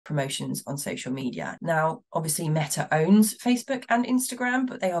promotions on social media. Now, obviously, Meta owns Facebook and Instagram,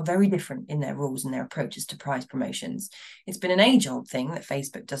 but they are very different in their rules and their approaches to prize promotions. It's been an age-old thing that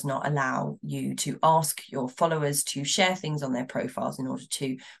Facebook does not allow you to ask your followers to share things on their profiles in order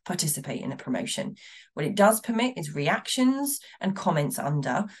to participate in a promotion. What it does permit is reactions and comments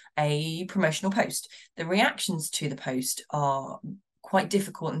under a promotional post. The reactions to the post are quite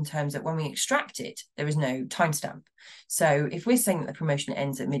difficult in terms that when we extract it, there is no timestamp. So if we're saying that the promotion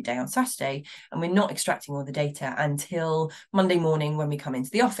ends at midday on Saturday and we're not extracting all the data until Monday morning when we come into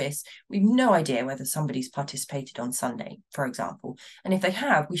the office, we've no idea whether somebody's participated on Sunday, for example. And if they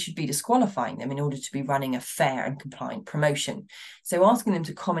have, we should be disqualifying them in order to be running a fair and compliant promotion. So asking them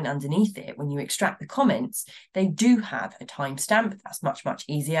to comment underneath it, when you extract the comments, they do have a timestamp. That's much, much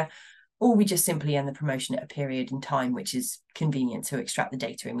easier. Or we just simply end the promotion at a period in time, which is convenient to extract the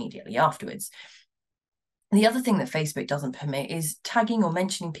data immediately afterwards. The other thing that Facebook doesn't permit is tagging or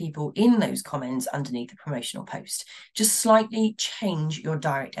mentioning people in those comments underneath a promotional post. Just slightly change your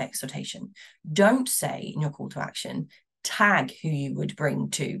direct exhortation. Don't say in your call to action, tag who you would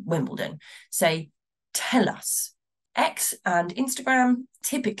bring to Wimbledon. Say, tell us. X and Instagram,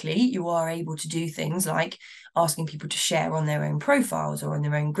 typically you are able to do things like asking people to share on their own profiles or on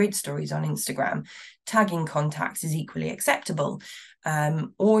their own grid stories on Instagram. Tagging contacts is equally acceptable.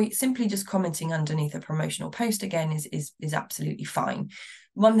 Or simply just commenting underneath a promotional post again is absolutely fine.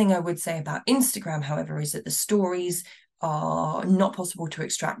 One thing I would say about Instagram, however, is that the stories are not possible to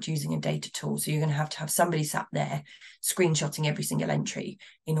extract using a data tool. So you're going to have somebody sat there screenshotting every single entry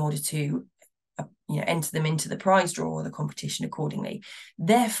in order to enter them into the prize draw or the competition accordingly.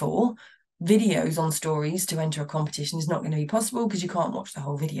 Therefore, videos on stories to enter a competition is not going to be possible because you can't watch the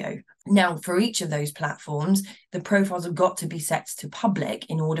whole video. Now, for each of those platforms, the profiles have got to be set to public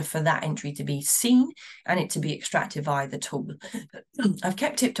in order for that entry to be seen and it to be extracted via the tool. I've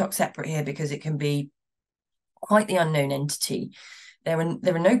kept TikTok separate here because it can be quite the unknown entity. There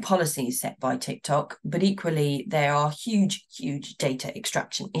are no policies set by TikTok, but equally there are huge data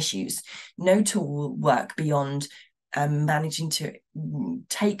extraction issues. No tool will work beyond managing to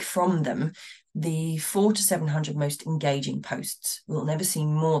take from them the 400 to 700 most engaging posts. We'll never see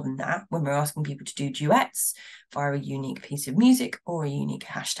more than that when we're asking people to do duets via a unique piece of music or a unique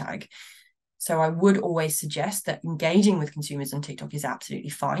hashtag. So I would always suggest that engaging with consumers on TikTok is absolutely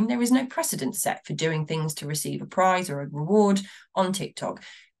fine. There is no precedent set for doing things to receive a prize or a reward on TikTok.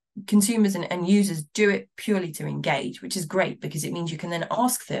 Consumers and users do it purely to engage, which is great because it means you can then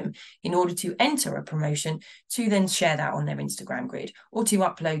ask them in order to enter a promotion to then share that on their Instagram grid or to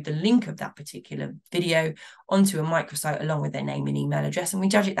upload the link of that particular video onto a microsite along with their name and email address, and we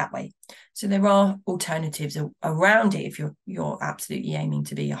judge it that way. So there are alternatives around it if you're absolutely aiming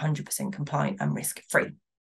to be 100% compliant and risk-free.